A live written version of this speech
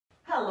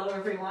Hello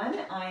everyone,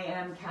 I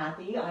am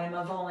Kathy. I am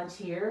a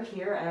volunteer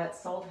here at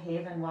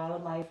Salthaven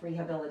Wildlife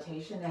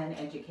Rehabilitation and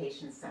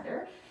Education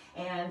Center.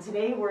 And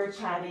today we're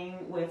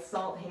chatting with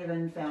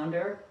Salthaven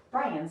founder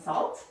Brian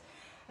Salt.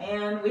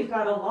 And we've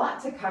got a lot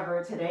to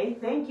cover today.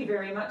 Thank you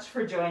very much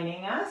for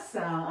joining us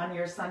on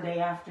your Sunday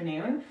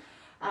afternoon.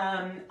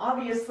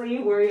 Obviously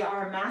we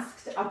are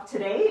masked up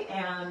today,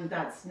 and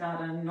that's not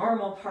a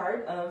normal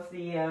part of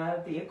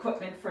the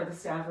equipment for the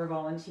staff or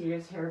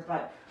volunteers here,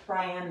 but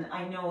Brian,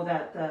 I know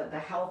that the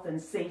health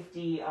and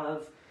safety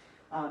of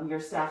your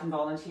staff and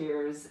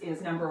volunteers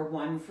is number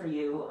one for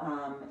you,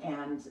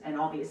 and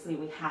obviously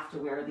we have to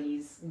wear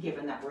these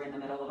given that we're in the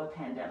middle of a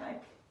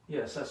pandemic.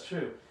 Yes, that's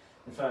true.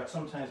 In fact,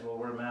 sometimes we'll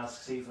wear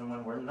masks even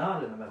when we're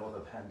not in the middle of a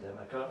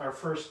pandemic. Our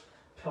first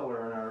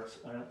pillar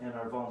in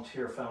our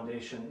volunteer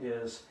foundation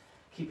is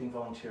keeping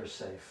volunteers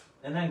safe,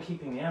 and then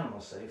keeping the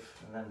animals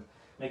safe, and then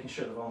making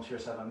sure the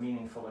volunteers have a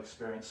meaningful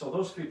experience. So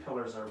those three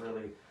pillars are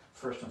really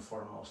first and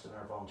foremost in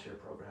our volunteer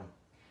program.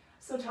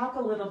 So talk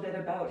a little bit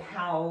about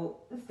how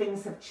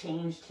things have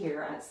changed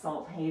here at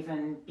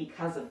Salthaven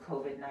because of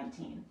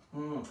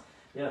COVID-19.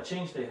 Yeah,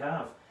 change they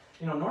have.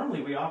 You know,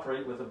 normally we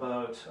operate with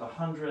about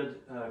 100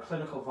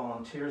 clinical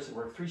volunteers that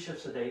work 3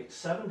 shifts a day,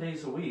 7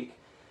 days a week,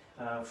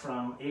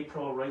 from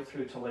April right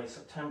through to late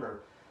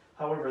September.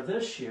 However,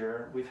 this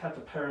year we've had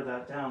to pare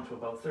that down to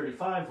about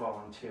 35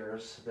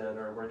 volunteers that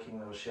are working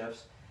those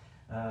shifts.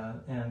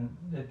 And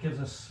it gives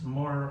us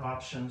more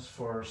options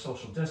for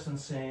social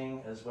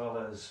distancing, as well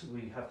as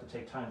we have to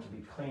take time to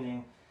be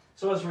cleaning.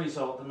 So as a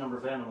result, the number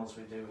of animals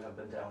we do have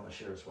been down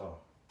this year as well.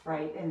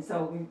 Right, and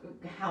so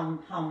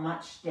how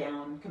much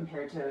down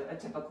compared to a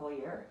typical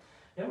year?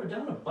 Yeah, we're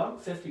down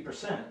about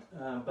 50%,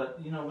 but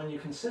you know, when you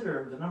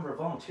consider the number of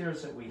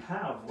volunteers that we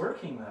have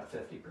working that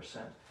 50%,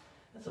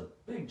 that's a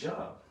big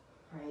job.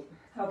 Right.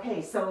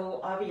 Okay, so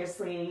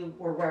obviously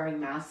we're wearing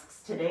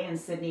masks today, and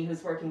Sydney,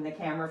 who's working the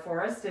camera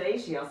for us today,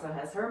 she also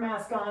has her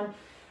mask on.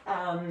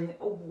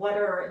 What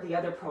are the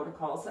other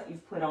protocols that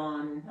you've put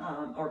on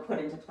or put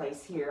into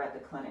place here at the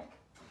clinic?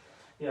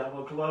 Yeah,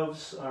 well,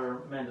 gloves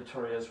are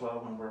mandatory as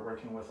well when we're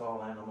working with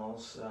all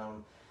animals.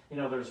 You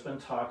know, there's been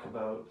talk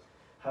about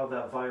how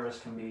that virus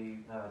can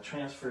be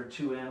transferred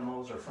to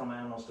animals or from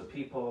animals to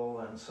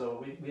people, and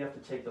so we have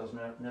to take those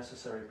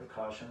necessary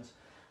precautions.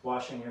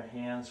 Washing your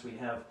hands, we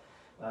have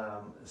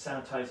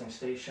sanitizing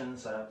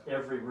stations at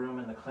every room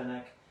in the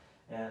clinic,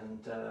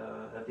 and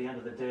at the end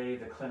of the day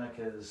the clinic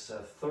is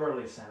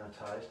thoroughly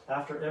sanitized.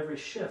 After every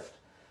shift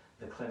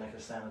the clinic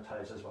is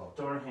sanitized as well.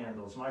 Door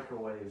handles,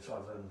 microwave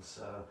ovens,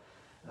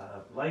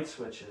 light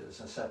switches,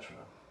 etc.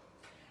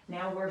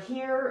 Now we're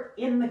here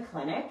in the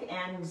clinic,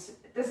 and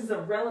this is a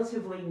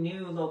relatively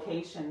new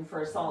location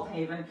for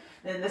Salthaven,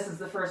 and this is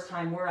the first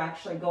time we're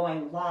actually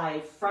going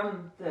live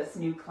from this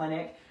new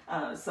clinic.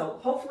 So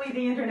hopefully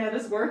the internet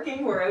is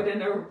working. We're out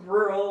in a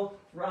rural,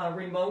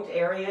 remote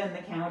area in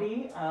the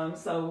county,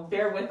 so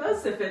bear with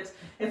us if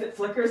it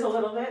flickers a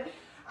little bit.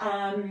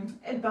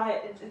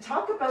 But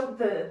talk about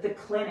the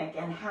clinic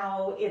and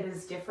how it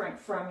is different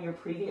from your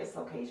previous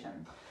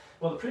location.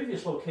 Well, the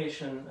previous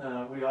location,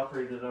 we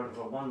operated out of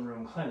a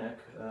one-room clinic.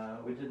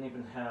 We didn't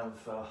even have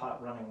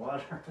hot running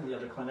water in the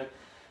other clinic.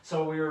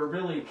 So we were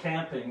really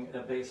camping,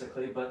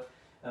 basically, but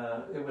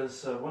it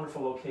was a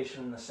wonderful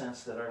location in the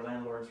sense that our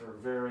landlords were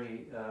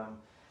very,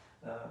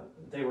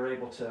 they were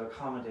able to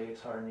accommodate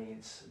our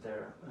needs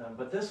there.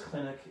 But this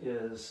clinic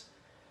is,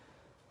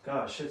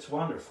 gosh, it's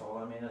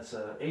wonderful. I mean, it's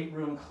an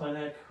 8-room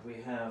clinic.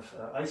 We have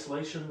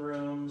isolation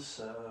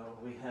rooms.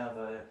 We have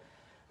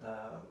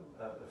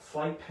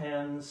flight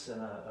pens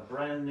and a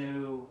brand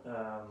new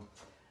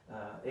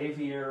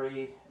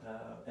aviary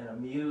and a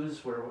mews,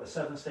 a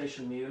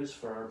 7-station mews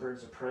for our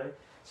birds of prey.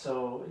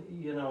 So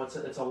you know,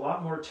 it's a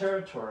lot more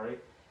territory,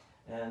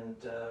 and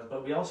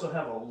but we also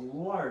have a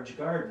large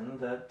garden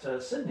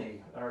that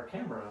Sydney, our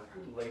camera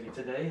lady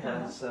today,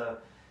 has.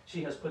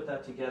 She has put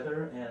that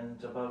together,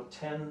 and about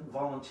 10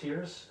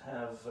 volunteers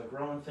have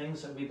grown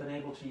things that we've been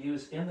able to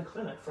use in the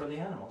clinic for the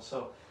animals.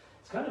 So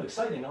it's kind of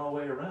exciting all the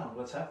way around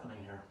what's happening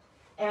here.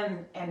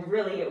 And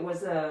really it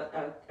was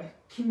a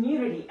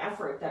community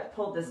effort that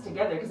pulled this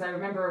together, because I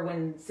remember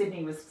when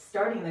Sydney was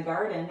starting the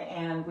garden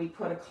and we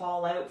put a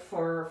call out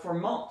for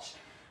mulch,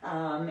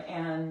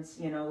 and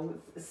you know,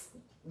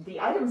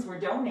 the items were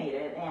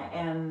donated,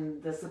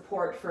 and the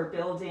support for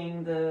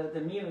building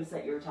the mews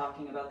that you're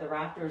talking about, the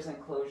raptors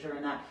enclosure,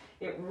 and that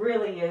it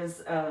really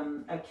is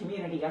a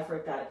community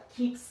effort that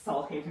keeps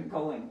Salthaven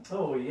going.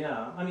 Oh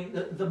yeah, I mean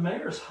the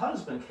mayor's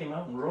husband came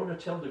out and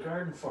rototilled the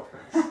garden for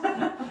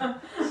us.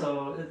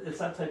 So it's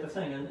that type of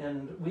thing,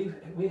 and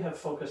we have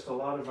focused a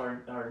lot of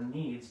our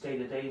needs,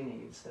 day-to-day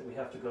needs that we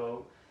have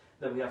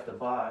to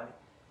buy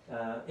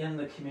in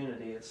the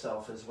community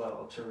itself as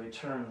well, to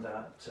return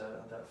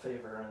that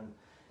favor, and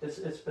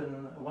it's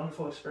been a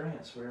wonderful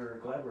experience. We're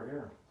glad we're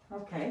here.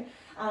 Okay,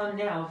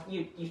 now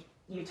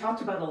you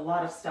talked about a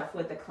lot of stuff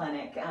with the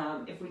clinic.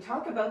 If we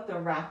talk about the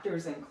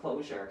raptors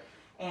enclosure,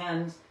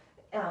 and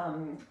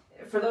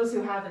for those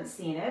who haven't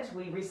seen it,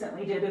 we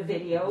recently did a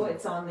video.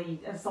 It's on the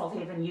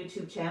Salthaven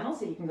YouTube channel,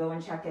 so you can go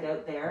and check it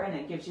out there, and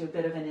it gives you a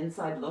bit of an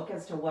inside look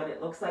as to what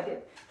it looks like.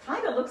 It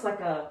kind of looks like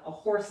a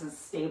horse's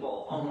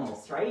stable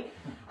almost, right?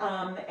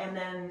 And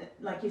then,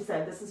 like you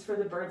said, this is for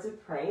the birds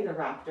of prey, the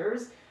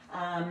raptors.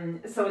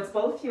 So it's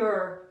both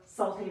your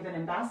Salthaven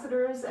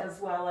ambassadors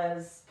as well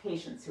as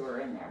patients who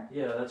are in there.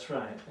 Yeah, that's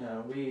right.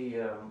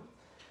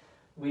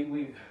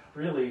 We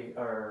really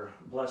are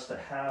blessed to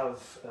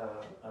have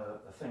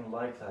a thing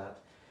like that.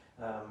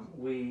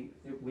 We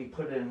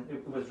put in,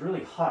 it was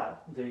really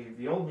hot.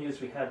 The old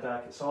mews we had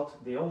back at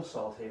the old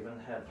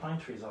Salthaven had pine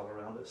trees all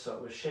around it, so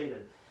it was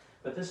shaded.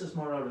 But this is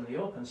more out in the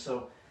open,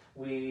 so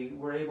we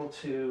were able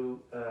to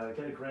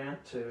get a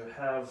grant to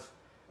have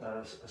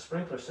a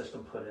sprinkler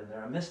system put in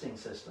there, a misting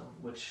system,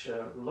 which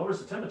lowers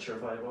the temperature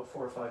by about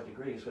 4 or 5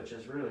 degrees, which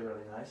is really,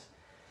 really nice.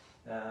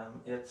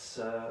 It's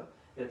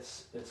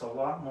a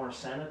lot more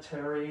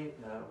sanitary.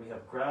 We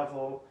have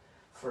gravel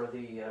for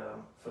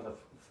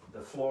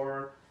the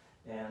floor,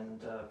 and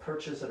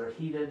perches that are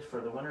heated for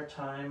the winter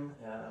time,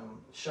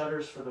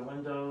 shutters for the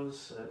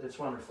windows. It's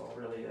wonderful, it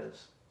really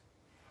is.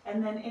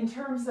 And then in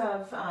terms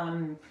of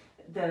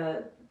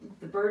the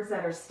birds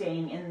that are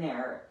staying in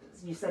there,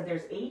 you said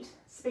there's 8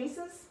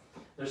 spaces?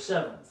 There's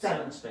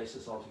seven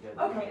spaces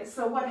altogether. Okay,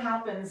 so what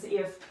happens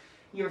if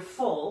you're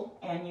full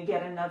and you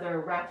get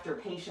another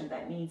raptor patient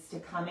that needs to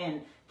come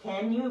in?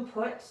 Can you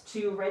put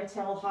 2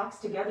 red-tailed hawks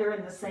together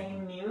in the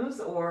same mews,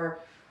 or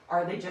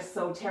are they just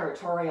so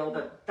territorial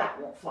that that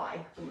won't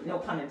fly? No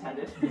pun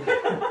intended.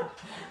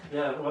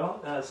 Yeah,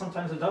 well,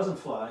 sometimes it doesn't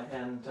fly,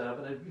 and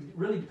but it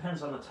really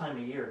depends on the time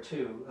of year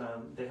too.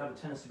 They have a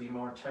tendency to be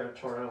more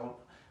territorial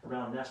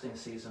around nesting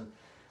season.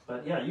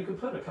 But yeah, you could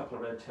put a couple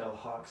of red-tailed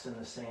hawks in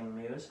the same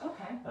mews.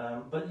 Okay.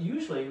 But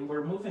usually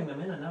we're moving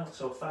them in and out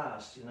so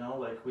fast, you know,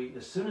 like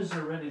as soon as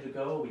they're ready to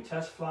go, we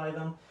test fly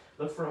them,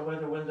 look for a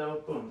weather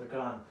window, boom, they're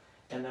gone.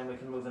 And then we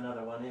can move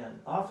another one in.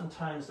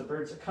 Oftentimes the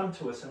birds that come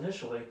to us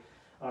initially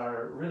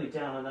are really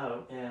down and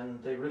out,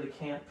 and they really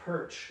can't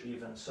perch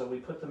even. So we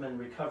put them in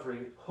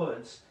recovery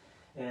hoods,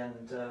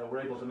 and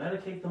we're able to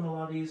medicate them a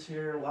lot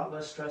easier, a lot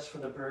less stress for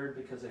the bird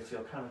because they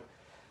feel kind of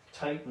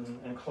tight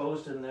and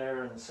closed in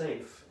there and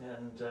safe.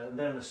 And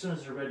then as soon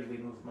as they're ready, we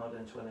move them out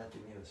into an empty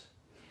mews.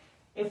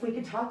 If we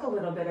could talk a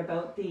little bit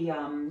about the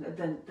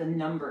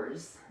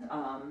numbers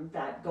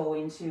that go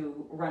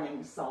into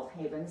running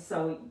Salthaven.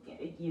 So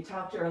you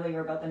talked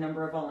earlier about the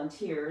number of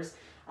volunteers.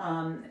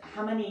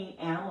 How many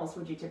animals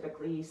would you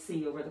typically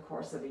see over the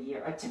course of a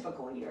year, a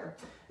typical year?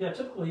 Yeah, a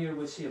typical year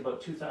we see about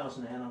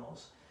 2,000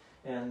 animals.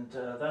 And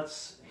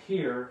that's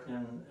here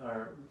in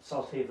our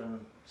Salthaven,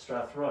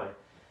 Strathroy.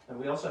 And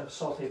we also have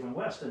Salthaven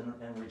West in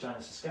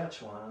Regina,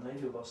 Saskatchewan, and they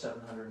do about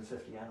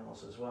 750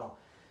 animals as well.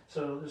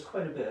 So there's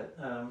quite a bit.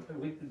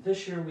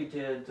 This year we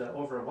did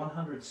over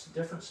 100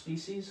 different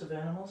species of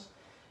animals,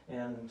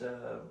 and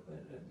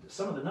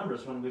some of the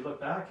numbers, when we look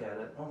back at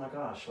it, oh my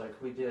gosh, like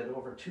we did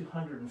over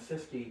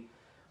 250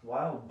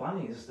 wild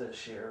bunnies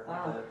this year.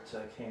 Wow.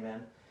 That came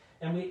in.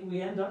 And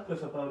we end up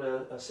with about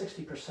a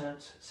 60%,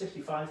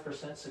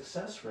 65%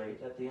 success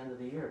rate at the end of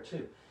the year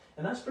too.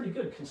 And that's pretty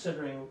good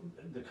considering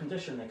the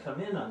condition they come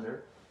in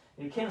under.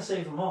 You can't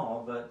save them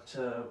all, but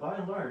by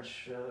and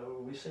large,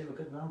 we save a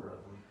good number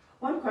of them.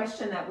 One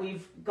question that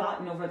we've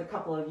gotten over the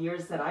couple of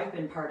years that I've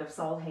been part of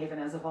Salthaven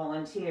as a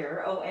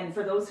volunteer, oh, and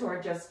for those who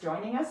are just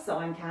joining us, so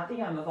I'm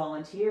Kathy, I'm a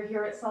volunteer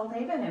here at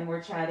Salthaven, and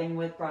we're chatting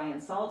with Brian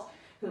Salt,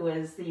 who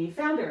is the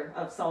founder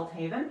of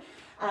Salthaven.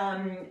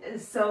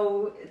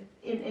 So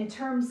in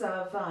terms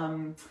of,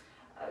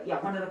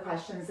 yeah, one of the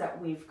questions that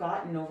we've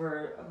gotten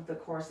over the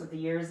course of the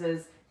years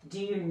is, do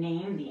you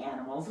name the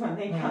animals when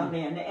they come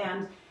in?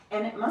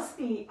 And it must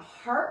be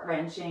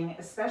heart-wrenching,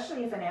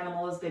 especially if an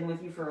animal has been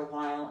with you for a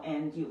while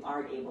and you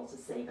aren't able to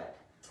save it.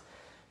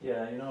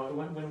 Yeah, you know,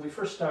 when we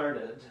first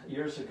started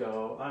years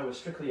ago, I was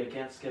strictly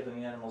against giving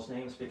the animals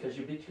names because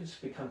you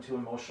just become too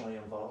emotionally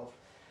involved.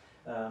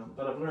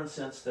 But I've learned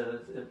since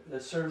that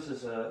it serves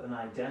as an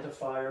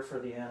identifier for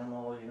the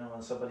animal. You know,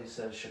 when somebody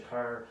says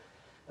Shakar,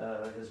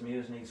 his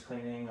mews needs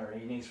cleaning, or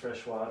he needs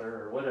fresh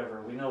water, or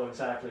whatever, we know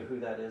exactly who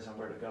that is and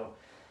where to go.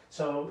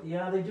 So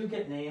yeah, they do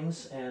get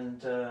names, and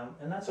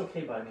that's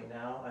okay by me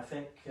now. I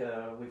think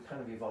we've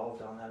kind of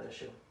evolved on that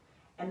issue.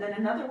 And then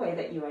another way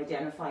that you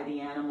identify the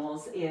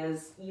animals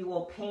is you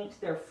will paint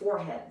their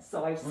foreheads.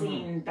 So I've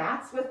seen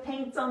bats with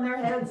paints on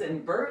their heads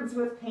and birds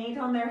with paint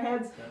on their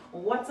heads. Yeah.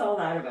 What's all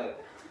that about?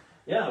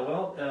 Yeah,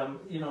 well,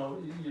 you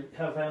know, you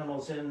have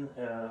animals in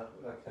a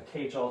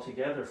cage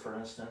altogether, for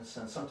instance,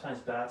 and sometimes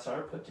bats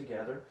are put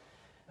together.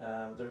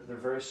 They're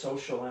very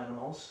social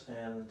animals,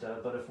 and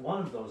but if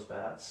one of those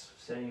bats,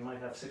 say you might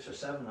have 6 or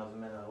 7 of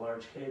them in a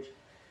large cage,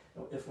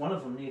 if one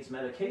of them needs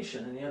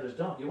medication and the others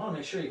don't, you want to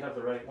make sure you have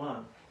the right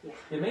one. Yeah.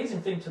 The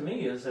amazing thing to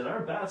me is that our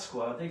bat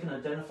squad, they can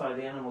identify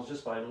the animals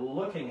just by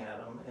looking at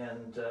them,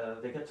 and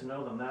they get to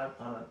know them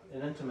on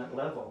an intimate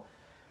level.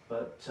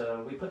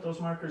 But we put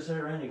those markers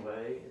there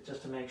anyway,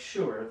 just to make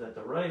sure that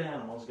the right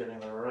animal's getting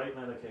the right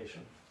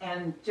medication.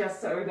 And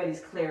just so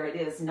everybody's clear, it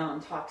is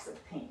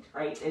non-toxic paint,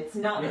 right? It's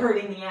not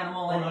hurting the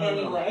animal in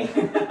any way.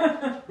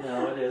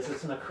 No, it is.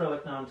 It's an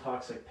acrylic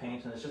non-toxic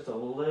paint, and it's just a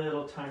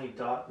little tiny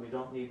dot. We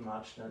don't need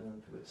much,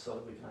 so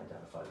that we can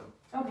identify them.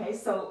 Okay,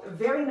 so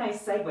very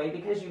nice segue,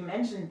 because you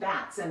mentioned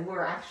bats, and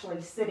we're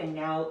actually sitting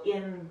now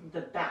in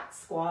the bat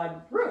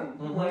squad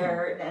room,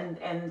 where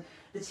and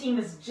the team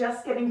is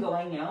just getting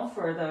going now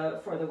for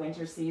the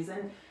winter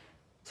season.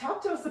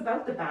 Talk to us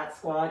about the Bat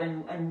Squad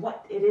and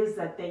what it is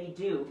that they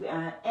do.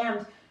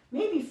 And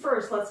maybe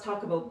first, let's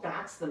talk about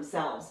bats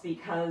themselves,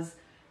 because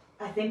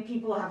I think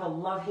people have a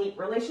love-hate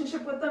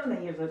relationship with them.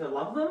 They either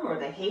love them or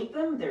they hate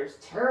them. They're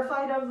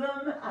terrified of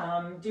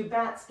them. Do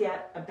bats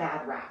get a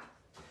bad rap?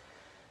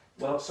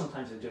 Well,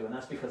 sometimes they do, and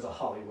that's because of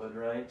Hollywood,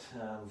 right?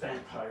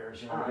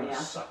 Vampires, they're going to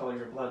suck all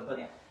your blood.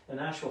 But in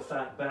actual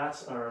fact,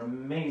 bats are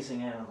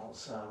amazing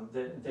animals.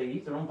 They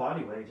eat their own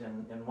body weight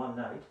in one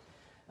night.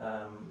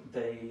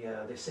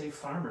 They save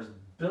farmers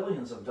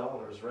billions of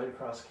dollars right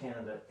across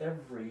Canada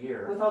every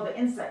year. With all the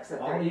insects that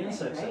they're eating,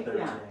 that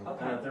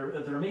they're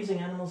eating. They're amazing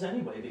animals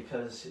anyway,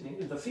 because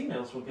the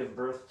females will give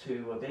birth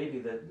to a baby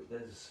that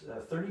is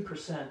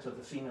 30% of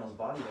the female's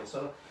body weight.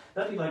 So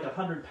that'd be like a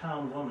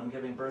 100-pound woman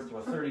giving birth to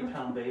a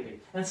 30-pound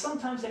baby. And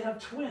sometimes they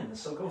have twins,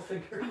 so go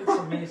figure. It's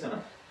amazing.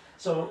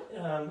 So,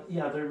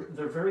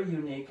 they're very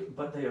unique,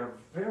 but they are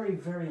very,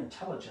 very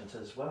intelligent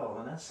as well,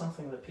 and that's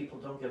something that people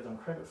don't give them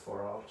credit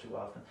for all too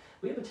often.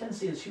 We have a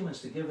tendency as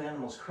humans to give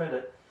animals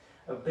credit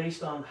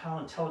based on how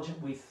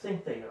intelligent we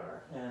think they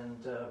are,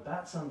 and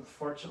bats,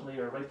 unfortunately,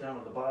 are right down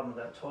at the bottom of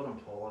that totem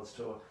pole as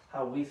to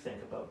how we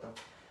think about them.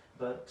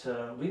 But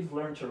we've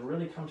learned to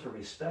really come to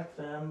respect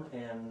them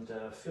and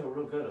feel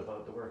real good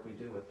about the work we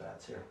do with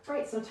bats here.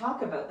 Right, so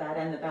talk about that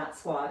and the Bat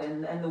Squad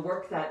and the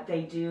work that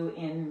they do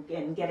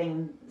in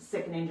getting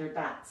sick and injured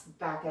bats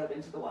back out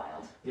into the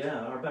wild. Yeah,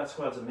 our Bat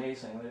Squad's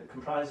amazing. It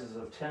comprises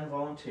of 10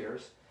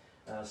 volunteers.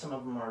 Some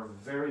of them are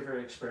very,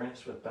 very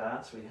experienced with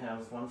bats. We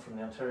have one from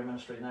the Ontario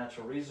Ministry of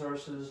Natural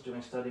Resources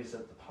doing studies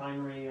at the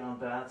Pinery on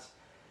bats.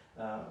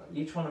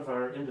 Each one of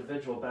our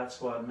individual Bat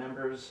Squad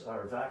members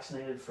are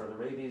vaccinated for the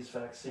rabies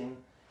vaccine,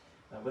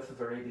 with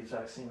the rabies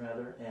vaccine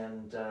rather,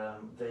 and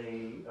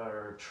they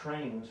are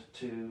trained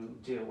to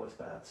deal with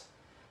bats.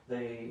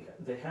 They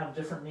have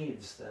different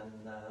needs than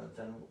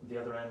the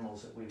other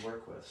animals that we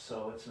work with,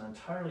 so it's an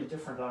entirely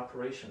different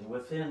operation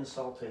within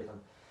Salthaven,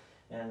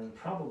 and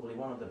probably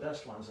one of the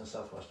best ones in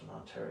southwestern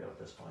Ontario at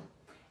this point.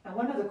 And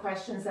one of the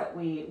questions that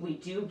we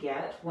do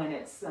get when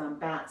it's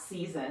bat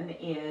season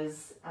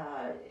is,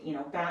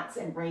 bats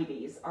and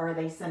rabies, are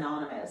they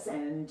synonymous?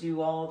 And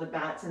do all the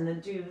bats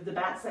do the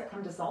bats that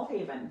come to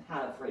Salthaven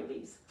have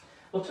rabies?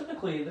 Well,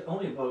 typically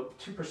only about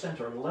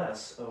 2% or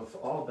less of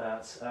all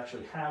bats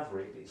actually have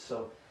rabies.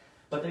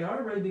 But they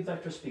are rabies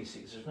vector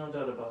species. There's no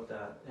doubt about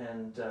that.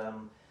 And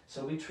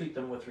so we treat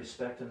them with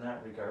respect in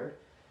that regard.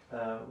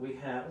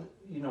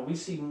 We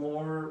see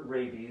more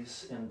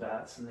rabies in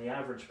bats than the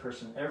average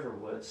person ever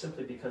would,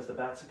 simply because the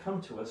bats that come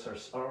to us are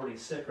already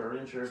sick or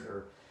injured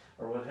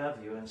or what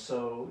have you. And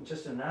so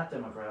just in that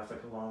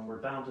demographic alone, we're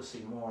bound to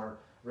see more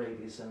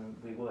rabies than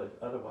we would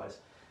otherwise.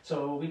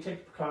 So we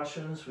take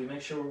precautions. We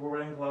make sure we're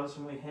wearing gloves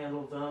when we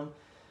handle them,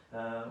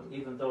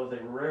 even though they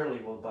rarely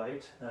will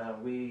bite.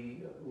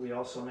 We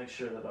also make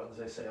sure that, as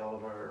I say, all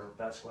of our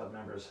Bat Squad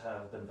members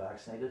have been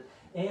vaccinated,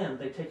 and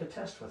they take a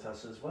test with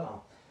us as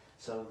well,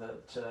 so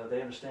that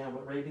they understand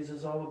what rabies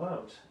is all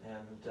about,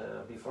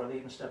 and before they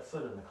even step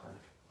foot in the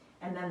clinic.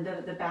 And then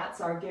the bats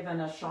are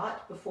given a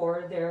shot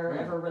before they're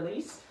ever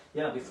released?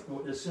 Yeah,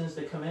 as soon as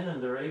they come in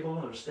and they're able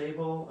and they're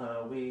stable,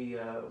 we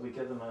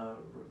give them a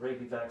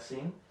rabies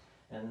vaccine,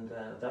 and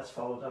that's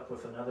followed up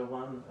with another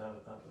one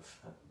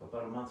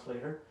about a month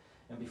later.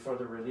 And before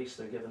they're released,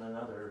 they're given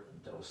another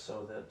dose,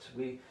 so that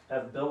we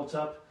have built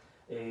up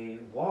a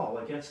wall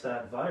against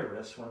that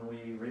virus when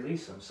we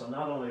release them. So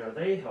not only are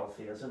they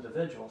healthy as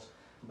individuals,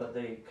 but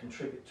they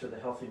contribute to the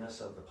healthiness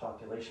of the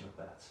population of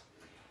bats.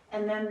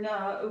 And then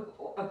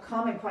a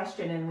common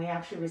question, and we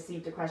actually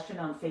received a question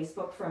on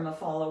Facebook from a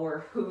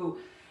follower who,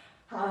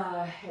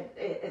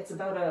 it's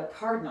about a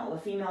cardinal, a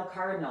female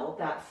cardinal,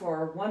 that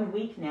for 1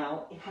 week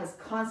now has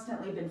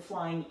constantly been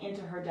flying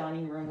into her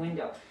dining room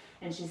window.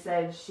 And she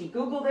said she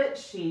Googled it,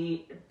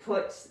 she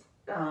put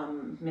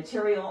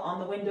material on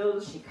the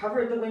windows, she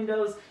covered the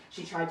windows,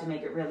 she tried to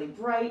make it really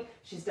bright,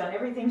 she's done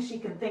everything she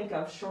can think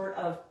of short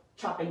of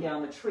chopping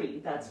down the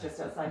tree that's just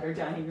outside her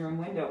dining room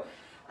window.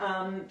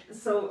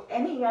 So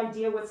any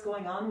idea what's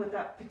going on with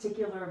that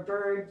particular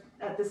bird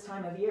at this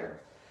time of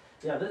year?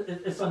 Yeah,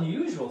 it's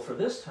unusual for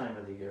this time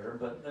of the year,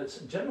 but it's,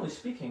 generally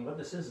speaking, what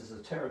this is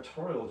a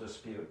territorial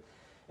dispute.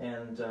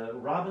 And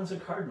robins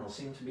and cardinals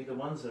seem to be the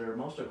ones that are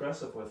most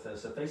aggressive with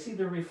this. If they see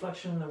their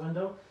reflection in the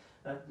window,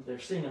 they're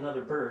seeing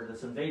another bird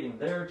that's invading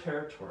their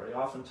territory.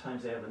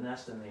 Oftentimes they have a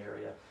nest in the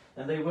area,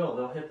 and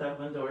they'll hit that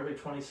window every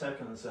 20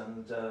 seconds,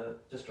 and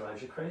just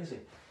drives you crazy.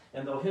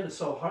 And they'll hit it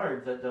so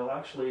hard that they'll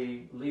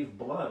actually leave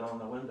blood on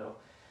the window.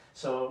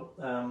 So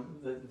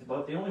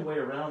about the only way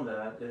around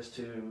that is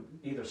to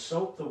either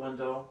soap the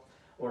window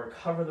or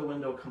cover the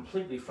window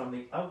completely from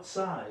the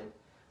outside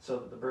so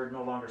that the bird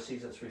no longer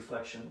sees its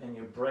reflection, and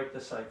you break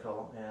the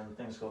cycle and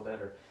things go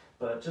better.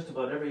 But just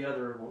about every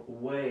other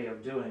way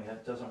of doing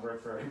it doesn't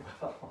work very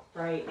well.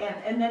 Right,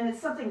 and then it's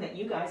something that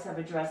you guys have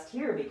addressed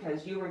here,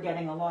 because you were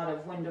getting a lot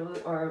of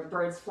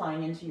birds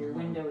flying into your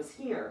windows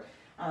here.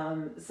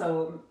 And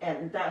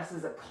that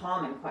is a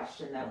common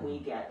question that we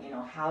get,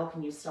 how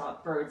can you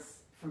stop birds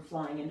from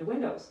flying into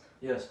windows?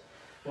 Yes.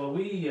 Well,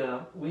 we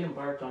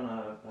embarked on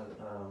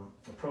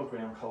a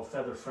program called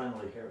Feather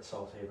Friendly here at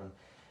Salthaven.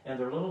 And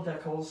they're little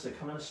decals, they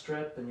come in a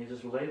strip, and you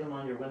just lay them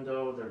on your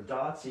window. They're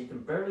dots, so you can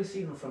barely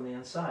see them from the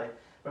inside.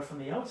 But from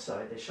the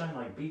outside, they shine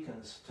like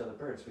beacons to the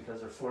birds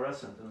because they're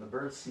fluorescent, and the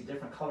birds see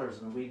different colors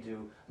than we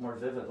do more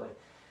vividly.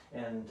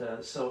 And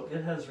so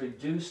it has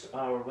reduced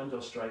our window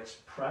strikes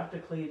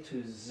practically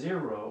to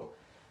zero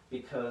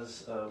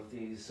because of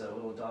these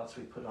little dots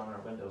we put on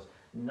our windows.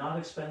 Not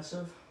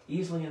expensive,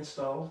 easily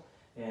installed,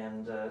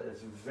 and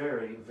it's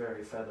very,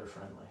 very feather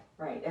friendly.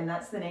 Right, and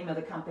that's the name of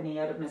the company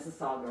out of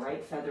Mississauga,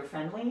 right? Feather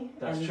Friendly.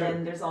 That's and true.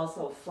 Then there's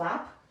also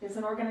FLAP is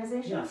an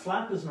organization. Yeah,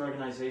 FLAP is an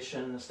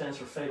organization that stands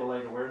for Fatal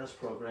Light Awareness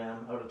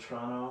Program out of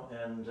Toronto,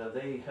 and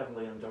they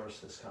heavily endorse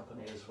this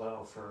company as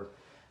well for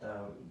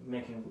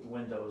making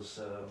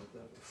windows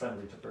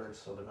friendly to birds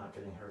so they're not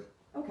getting hurt.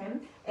 Okay,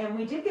 and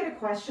we did get a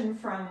question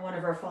from one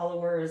of our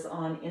followers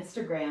on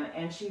Instagram,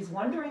 and she's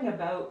wondering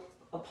about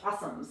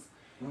opossums.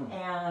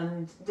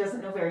 And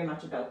doesn't know very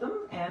much about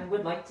them and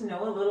would like to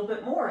know a little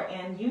bit more.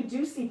 And you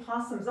do see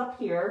possums up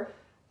here.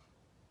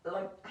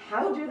 Like,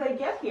 how do they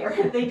get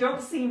here? They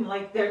don't seem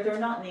like they're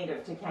not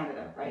native to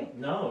Canada, right?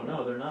 No,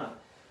 they're not.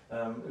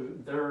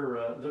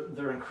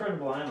 They're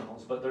incredible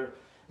animals, but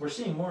we're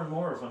seeing more and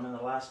more of them in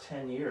the last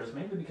 10 years,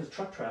 mainly because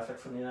truck traffic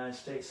from the United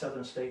States,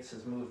 southern states,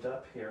 has moved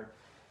up here.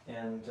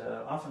 And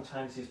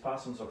oftentimes these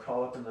possums will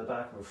crawl up in the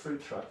back of a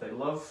fruit truck. They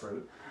love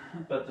fruit,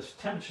 but the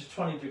temperature's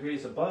 20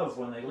 degrees above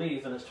when they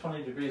leave, and it's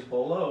 20 degrees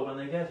below when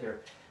they get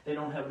here. They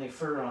don't have any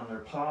fur on their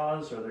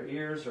paws or their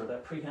ears or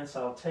that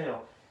prehensile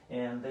tail,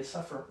 and they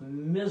suffer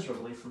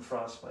miserably from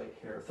frostbite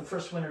here. If the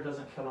first winter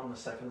doesn't kill them, the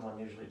second one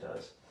usually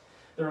does.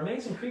 They're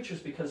amazing creatures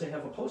because they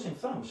have opposing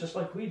thumbs, just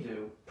like we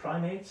do.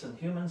 Primates and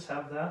humans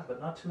have that, but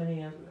not too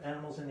many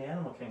animals in the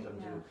animal kingdom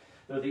do.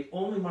 They're the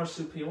only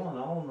marsupial in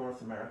all of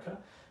North America.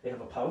 They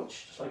have a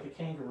pouch, just like a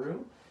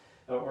kangaroo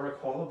or a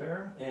koala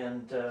bear,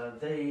 and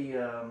they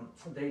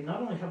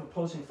not only have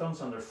opposing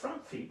thumbs on their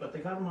front feet, but they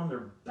got them on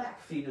their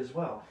back feet as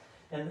well.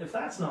 And if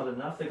that's not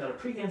enough, they got a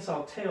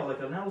prehensile tail like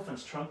an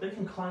elephant's trunk. They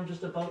can climb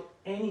just about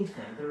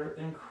anything. They're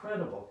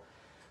incredible.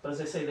 But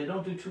as I say, they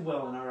don't do too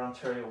well in our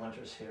Ontario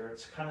winters here.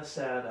 It's kind of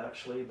sad,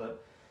 actually,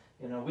 but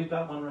we've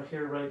got one right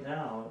here right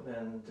now,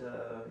 and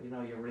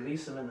you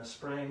release them in the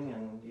spring,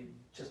 and you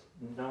just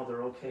know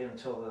they're okay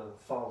until the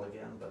fall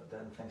again, but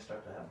then things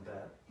start to happen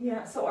bad.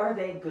 Yeah, so are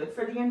they good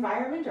for the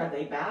environment? Are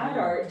they bad?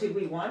 Or do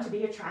we want to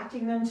be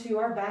attracting them to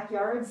our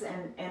backyards?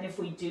 And if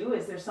we do,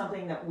 is there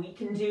something that we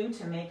can do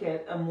to make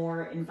it a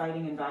more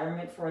inviting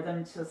environment for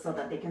them so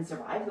that they can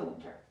survive the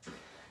winter?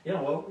 Yeah,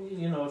 well,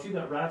 if you've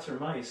got rats or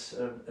mice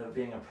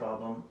being a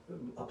problem,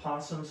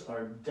 opossums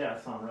are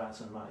death on rats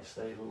and mice.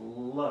 They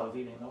love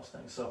eating those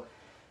things. So,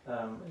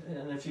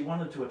 and if you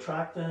wanted to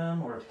attract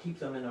them or to keep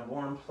them in a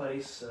warm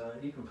place,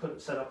 you can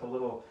set up a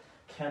little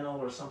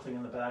kennel or something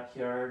in the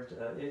backyard.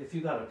 If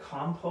you got a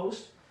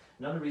compost,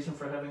 another reason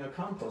for having a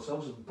compost,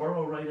 they'll just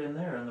burrow right in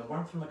there, and the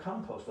warmth from the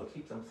compost will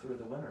keep them through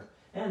the winter.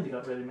 And you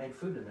got ready-made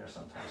food in there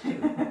sometimes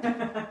too.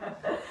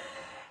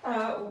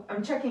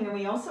 I'm checking, and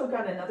we also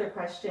got another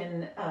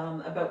question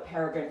about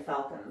peregrine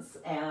falcons,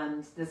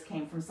 and this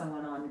came from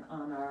someone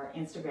on our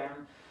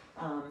Instagram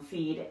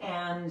feed,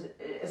 and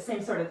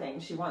same sort of thing.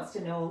 She wants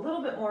to know a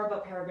little bit more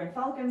about peregrine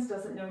falcons,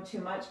 doesn't know too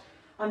much.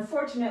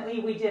 Unfortunately,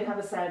 we did have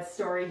a sad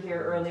story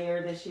here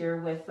earlier this year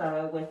with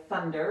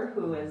Thunder,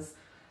 who is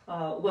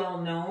well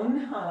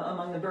known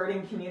among the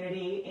birding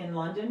community in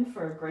London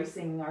for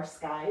gracing our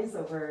skies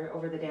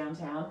over the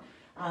downtown.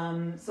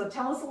 So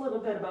tell us a little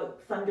bit about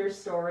Thunder's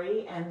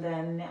story, and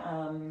then,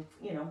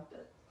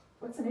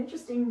 what's an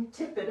interesting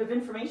tidbit of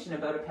information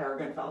about a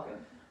peregrine falcon?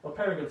 Well,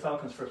 peregrine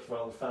falcons, first of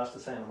all, are the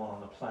fastest animal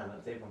on the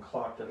planet. They've been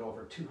clocked at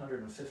over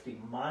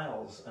 250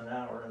 miles an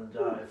hour in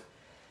dive.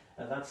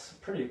 And that's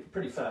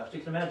pretty fast.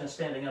 You can imagine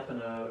standing up in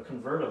a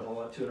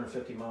convertible at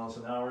 250 miles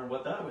an hour and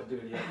what that would do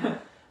to you.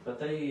 But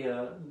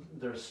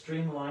they're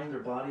streamlined. Their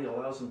body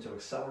allows them to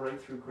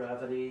accelerate through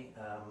gravity.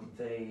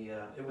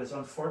 It was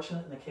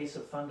unfortunate in the case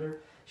of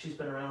Thunder. She's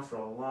been around for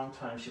a long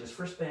time. She was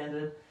first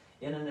banded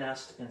in a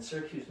nest in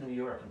Syracuse, New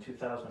York in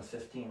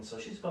 2015. So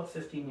she's about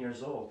 15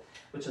 years old,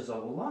 which is a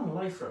long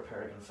life for a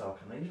peregrine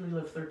falcon. They usually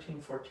live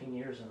 13, 14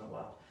 years in the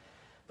wild.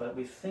 But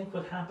we think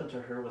what happened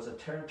to her was a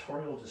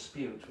territorial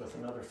dispute with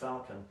another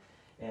falcon.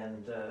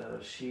 And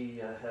she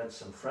had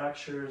some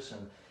fractures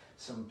and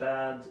some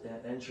bad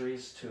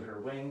injuries to her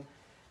wing,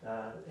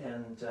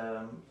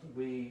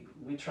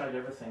 we tried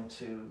everything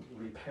to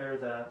repair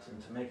that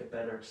and to make it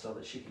better so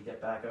that she could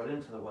get back out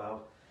into the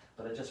wild.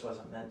 but it just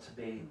wasn't meant to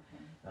be.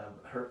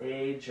 Her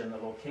age and the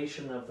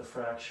location of the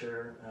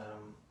fracture,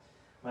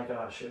 my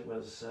gosh, it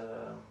was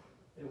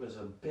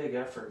a big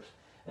effort.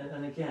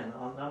 And again,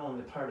 on not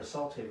only the part of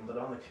Salthaven, but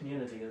on the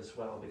community as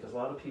well, because a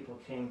lot of people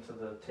came to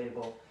the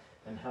table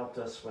and helped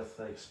us with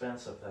the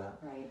expense of that.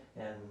 Right.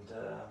 And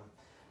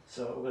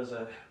so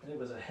it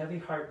was a heavy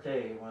heart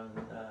day when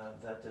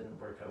that didn't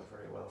work out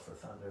very well for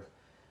Thunder.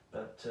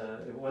 But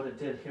what it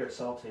did here at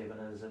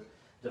Salthaven is it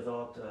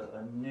developed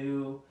a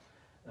new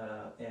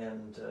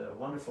and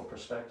wonderful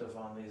perspective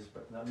on these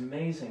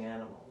amazing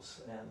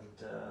animals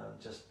and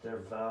just their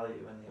value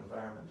in the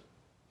environment.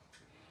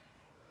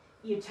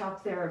 You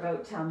talked there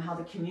about how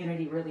the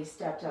community really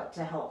stepped up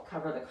to help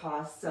cover the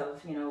costs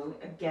of,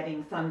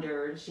 getting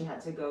Thunder. She had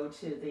to go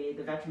to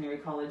the veterinary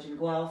college in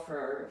Guelph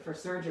for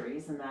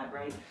surgeries and that,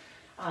 right?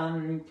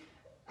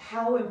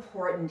 How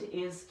important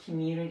is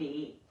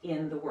community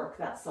in the work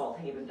that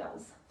Salthaven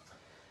does?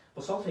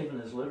 Well,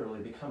 Salthaven has literally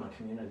become a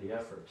community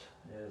effort.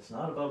 It's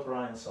not about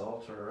Brian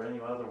Salt or any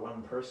other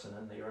one person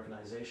in the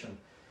organization.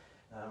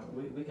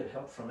 We get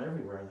help from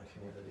everywhere in the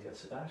community.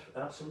 It's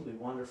absolutely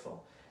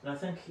wonderful. And I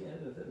think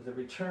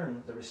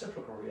the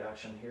reciprocal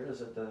reaction here is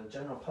that the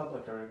general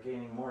public are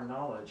gaining more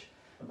knowledge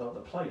about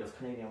the plight of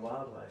Canadian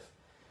wildlife.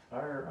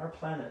 Our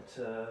planet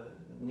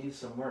needs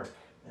some work,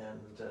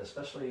 and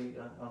especially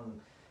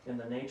in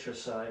the nature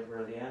side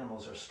where the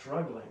animals are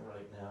struggling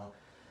right now.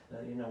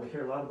 We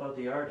hear a lot about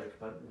the Arctic,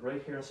 but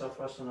right here in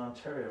southwestern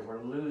Ontario,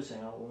 we're losing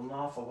an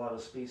awful lot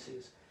of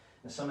species.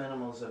 And some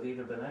animals have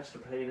either been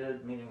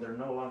extirpated, meaning they're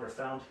no longer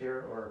found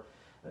here, or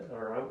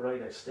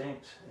outright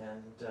extinct.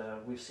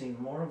 And we've seen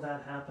more of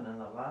that happen in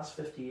the last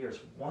 50 years,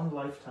 one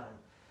lifetime,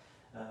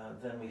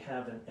 than we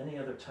have in any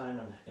other time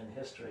in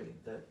history,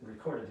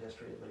 recorded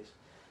history at least.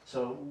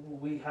 So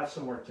we have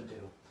some work to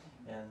do.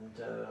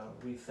 And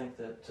we think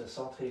that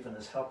Salthaven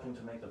is helping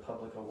to make the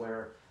public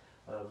aware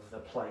of the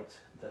plight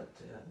that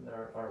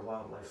our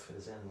wildlife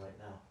is in right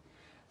now.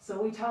 So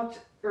we talked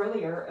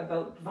earlier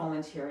about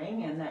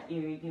volunteering and that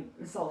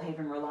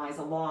Salthaven relies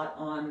a lot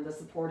on the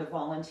support of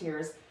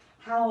volunteers.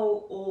 How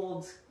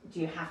old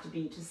do you have to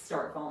be to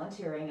start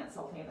volunteering at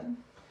Salthaven?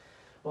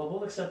 Well,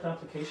 we'll accept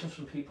applications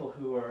from people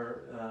who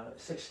are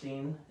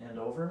 16 and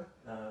over,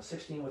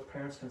 16 with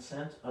parents'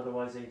 consent,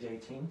 otherwise age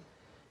 18.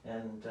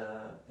 And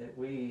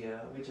we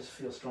just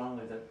feel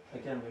strongly that,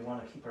 again, we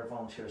want to keep our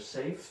volunteers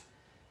safe.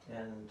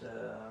 And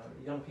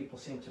young people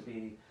seem to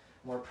be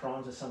more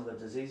prone to some of the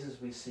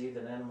diseases we see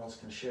that animals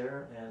can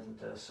share, and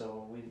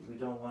so we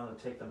don't want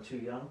to take them too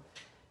young,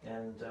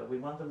 and we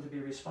want them to be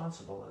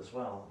responsible as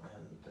well.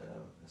 And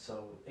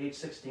so age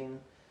 16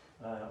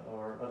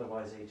 or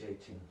otherwise age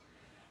 18.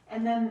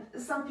 And then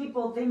some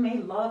people, they may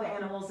love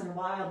animals and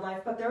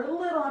wildlife, but they're a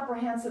little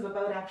apprehensive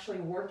about actually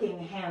working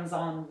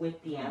hands-on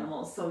with the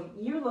animals. So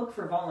you look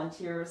for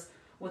volunteers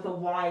with a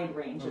wide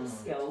range of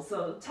skills.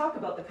 So talk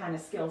about the kind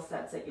of skill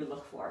sets that you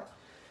look for.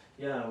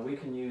 Yeah, we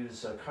can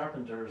use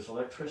carpenters,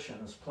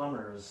 electricians,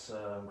 plumbers,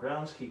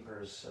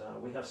 groundskeepers.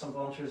 We have some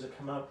volunteers that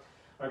come out.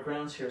 Our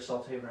grounds here at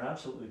Salthaven are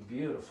absolutely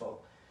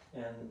beautiful,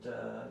 and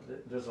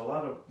there's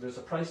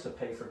a price to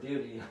pay for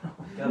beauty.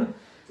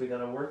 We got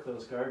to work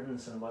those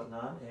gardens and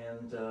whatnot,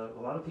 and a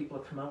lot of people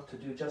have come out to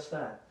do just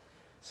that.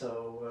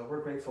 So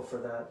we're grateful for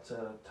that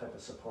type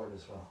of support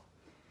as well.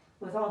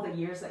 With all the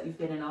years that you've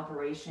been in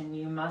operation,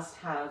 you must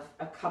have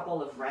a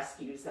couple of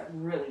rescues that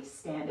really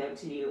stand out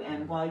to you.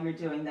 And while you're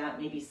doing that,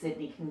 maybe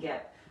Sydney can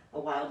get a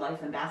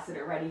wildlife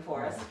ambassador ready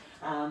for us.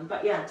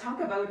 But yeah,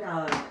 talk about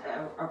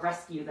a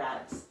rescue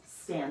that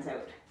stands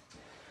out.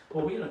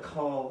 Well, we had a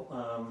call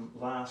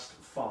last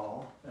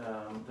fall.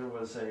 There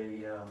was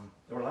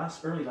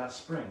early last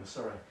spring,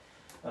 sorry,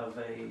 of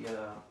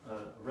a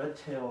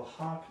red-tailed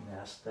hawk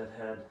nest that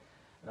had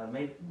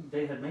made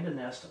a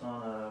nest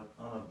on a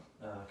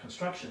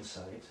construction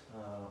site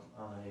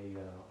on a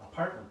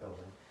apartment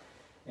building,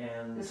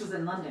 and this was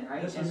in London,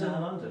 right? This was in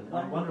London,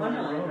 on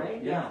Wonderland Road,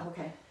 right? Yeah.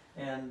 Okay.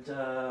 And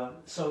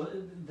so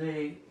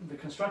the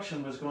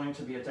construction was going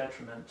to be a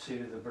detriment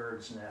to the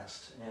bird's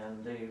nest,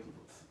 and they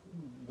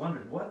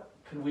wondered what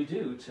could we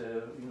do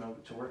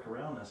to work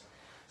around this.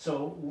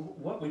 So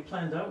what we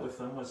planned out with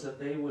them was that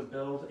they would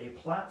build a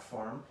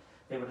platform.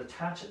 They would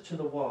attach it to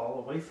the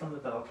wall away from the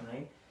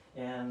balcony,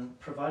 and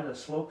provide a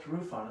sloped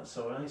roof on it,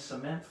 so any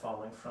cement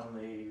falling from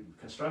the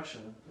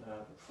construction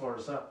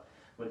floors up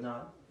would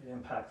not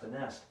impact the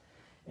nest.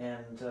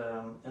 And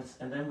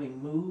then we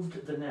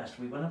moved the nest.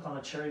 We went up on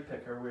a cherry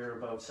picker. We were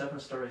about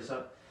 7 stories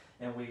up,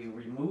 and we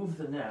removed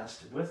the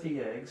nest with the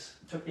eggs,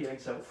 took the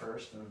eggs out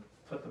first and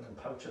put them in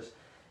pouches,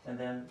 and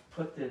then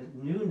put the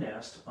new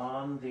nest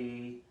on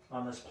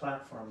this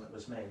platform that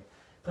was made.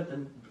 Put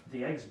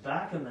the eggs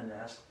back in the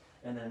nest,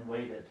 and then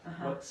waited.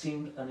 What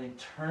seemed an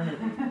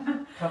eternity.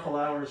 A couple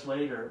hours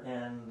later,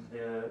 and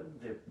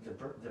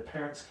the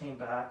parents came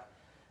back,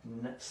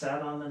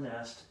 sat on the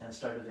nest, and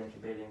started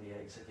incubating the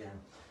eggs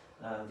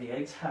again. The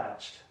eggs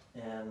hatched,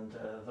 and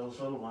those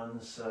little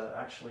ones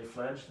actually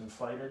fledged and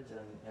flighted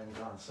and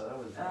gone. So that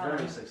was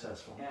very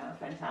successful. Yeah,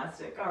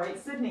 fantastic. All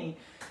right, Sydney,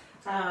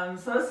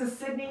 So this is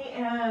Sydney,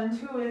 and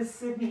who is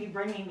Sydney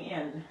bringing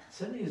in?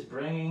 Sydney is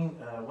bringing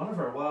one of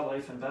our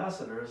wildlife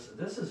ambassadors.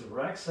 This is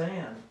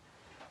Rexanne.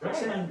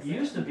 Rexanne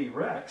used to be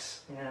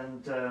Rex,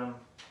 and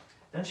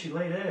then she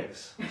laid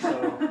eggs,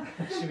 so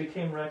she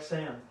became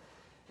Rexanne.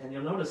 And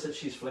you'll notice that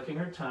she's flicking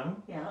her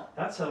tongue. Yeah.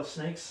 That's how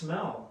snakes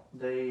smell.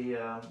 They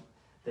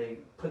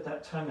put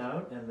that tongue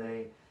out, and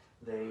they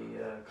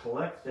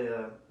collect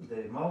the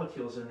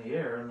molecules in the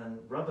air and then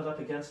rub it up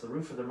against the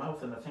roof of their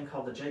mouth in a thing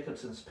called the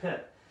Jacobson's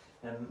pit.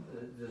 And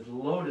it's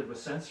loaded with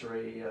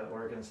sensory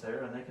organs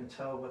there, and they can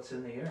tell what's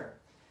in the air.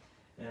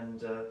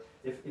 And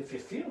if you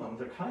feel them,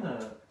 they're kind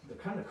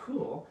of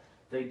cool.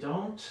 They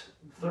don't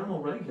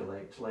thermal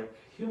regulate like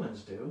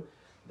humans do.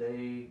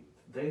 They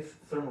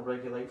thermal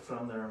regulate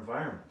from their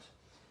environment.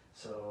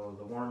 So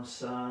the warm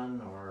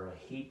sun or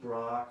a heat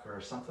rock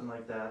or something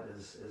like that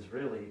is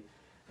really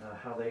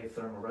how they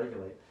thermal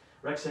regulate.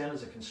 Rexanne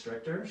is a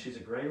constrictor. She's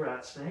a gray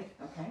rat snake.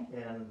 Okay.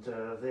 And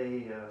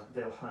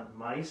they'll hunt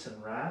mice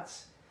and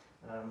rats.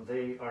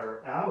 They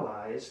are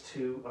allies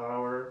to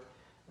our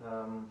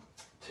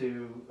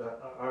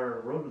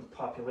rodent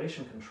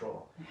population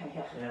control.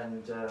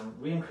 And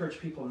we encourage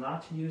people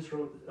not to use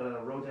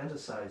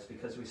rodenticides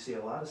because we see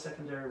a lot of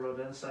secondary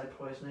rodenticide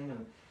poisoning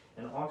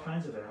and all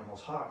kinds of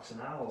animals, hawks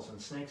and owls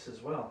and snakes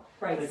as well.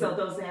 Right, so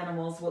those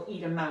animals will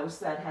eat a mouse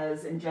that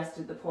has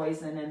ingested the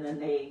poison, and then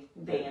they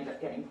end up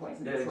getting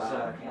poisoned as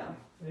well. Yeah.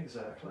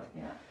 Exactly.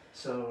 Yeah.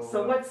 So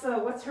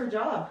what's her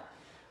job?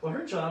 Well,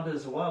 her job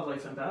as a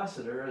wildlife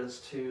ambassador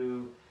is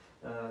to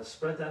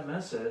spread that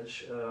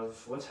message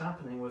of what's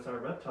happening with our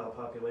reptile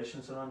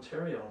populations in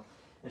Ontario.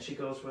 And she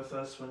goes with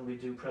us when we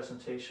do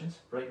presentations.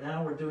 Right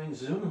now we're doing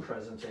Zoom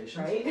presentations.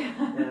 Right.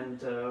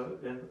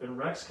 and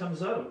Rex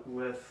comes out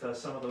with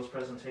some of those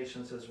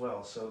presentations as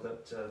well, so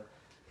that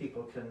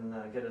people can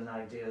get an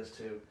idea as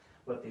to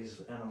what these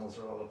animals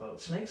are all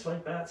about. Snakes,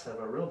 like bats, have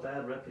a real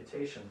bad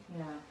reputation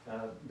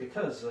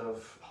because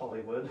of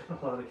Hollywood in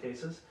a lot of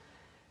cases.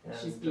 And,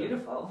 she's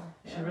beautiful.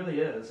 She really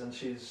is, and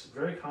she's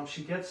very calm.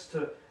 She gets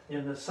to,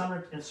 in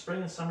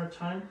spring and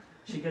summertime,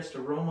 she gets to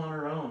roam on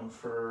her own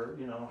for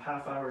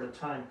half hour at a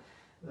time.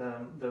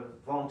 The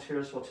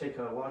volunteers will take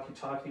a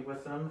walkie-talkie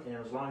with them, and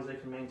as long as they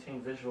can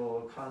maintain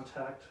visual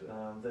contact,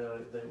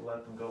 they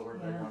let them go where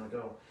they want to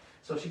go.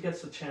 So she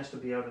gets a chance to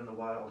be out in the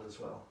wild as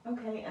well.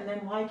 Okay, and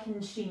then why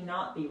can she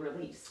not be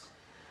released?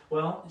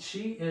 Well,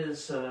 she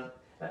is,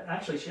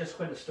 actually she has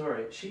quite a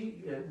story.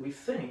 She, we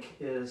think,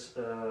 is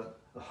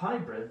a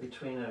hybrid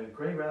between a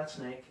gray rat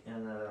snake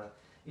and an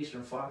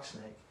eastern fox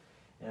snake,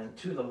 and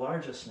two of the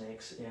largest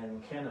snakes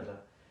in Canada.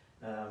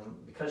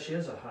 Because she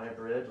is a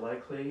hybrid,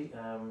 likely,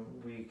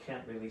 we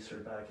can't release her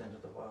back into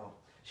the wild.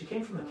 She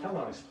came from the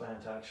Kellogg's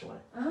plant, actually.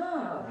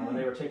 Oh, okay. When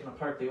they were taking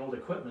apart the old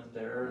equipment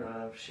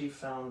there, she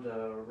found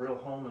a real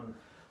home in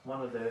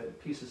one of the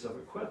pieces of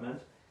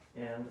equipment,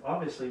 and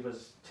obviously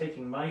was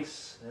taking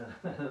mice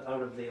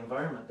out of the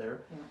environment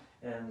there. Yeah.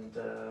 And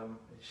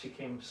she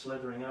came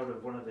slithering out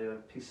of one of the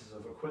pieces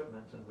of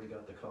equipment, and we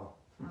got the call.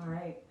 All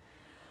right.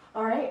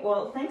 All right,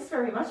 well, thanks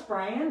very much,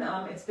 Brian.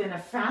 It's been a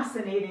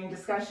fascinating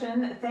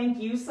discussion. Thank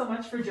you so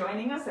much for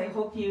joining us. I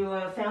hope you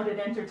found it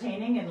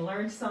entertaining and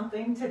learned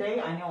something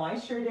today. I know I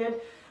sure did.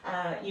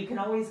 You can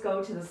always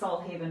go to the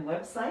Salthaven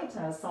website,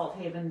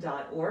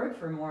 salthaven.org,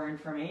 for more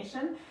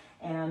information.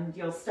 And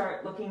you'll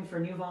start looking for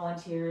new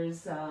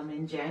volunteers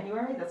in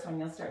January. That's when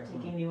you'll start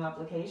taking new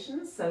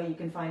applications. So you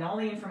can find all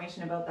the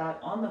information about that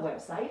on the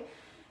website.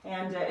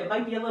 And it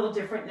might be a little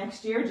different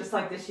next year, just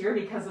like this year,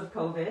 because of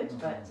COVID.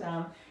 But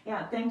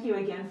yeah, thank you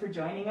again for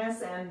joining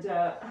us. And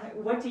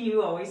what do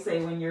you always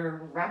say when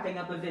you're wrapping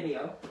up a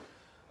video?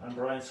 I'm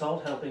Brian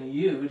Salt, helping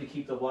you to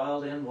keep the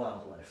wild in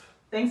wildlife.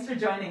 Thanks for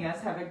joining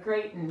us. Have a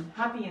great and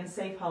happy and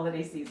safe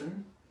holiday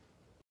season.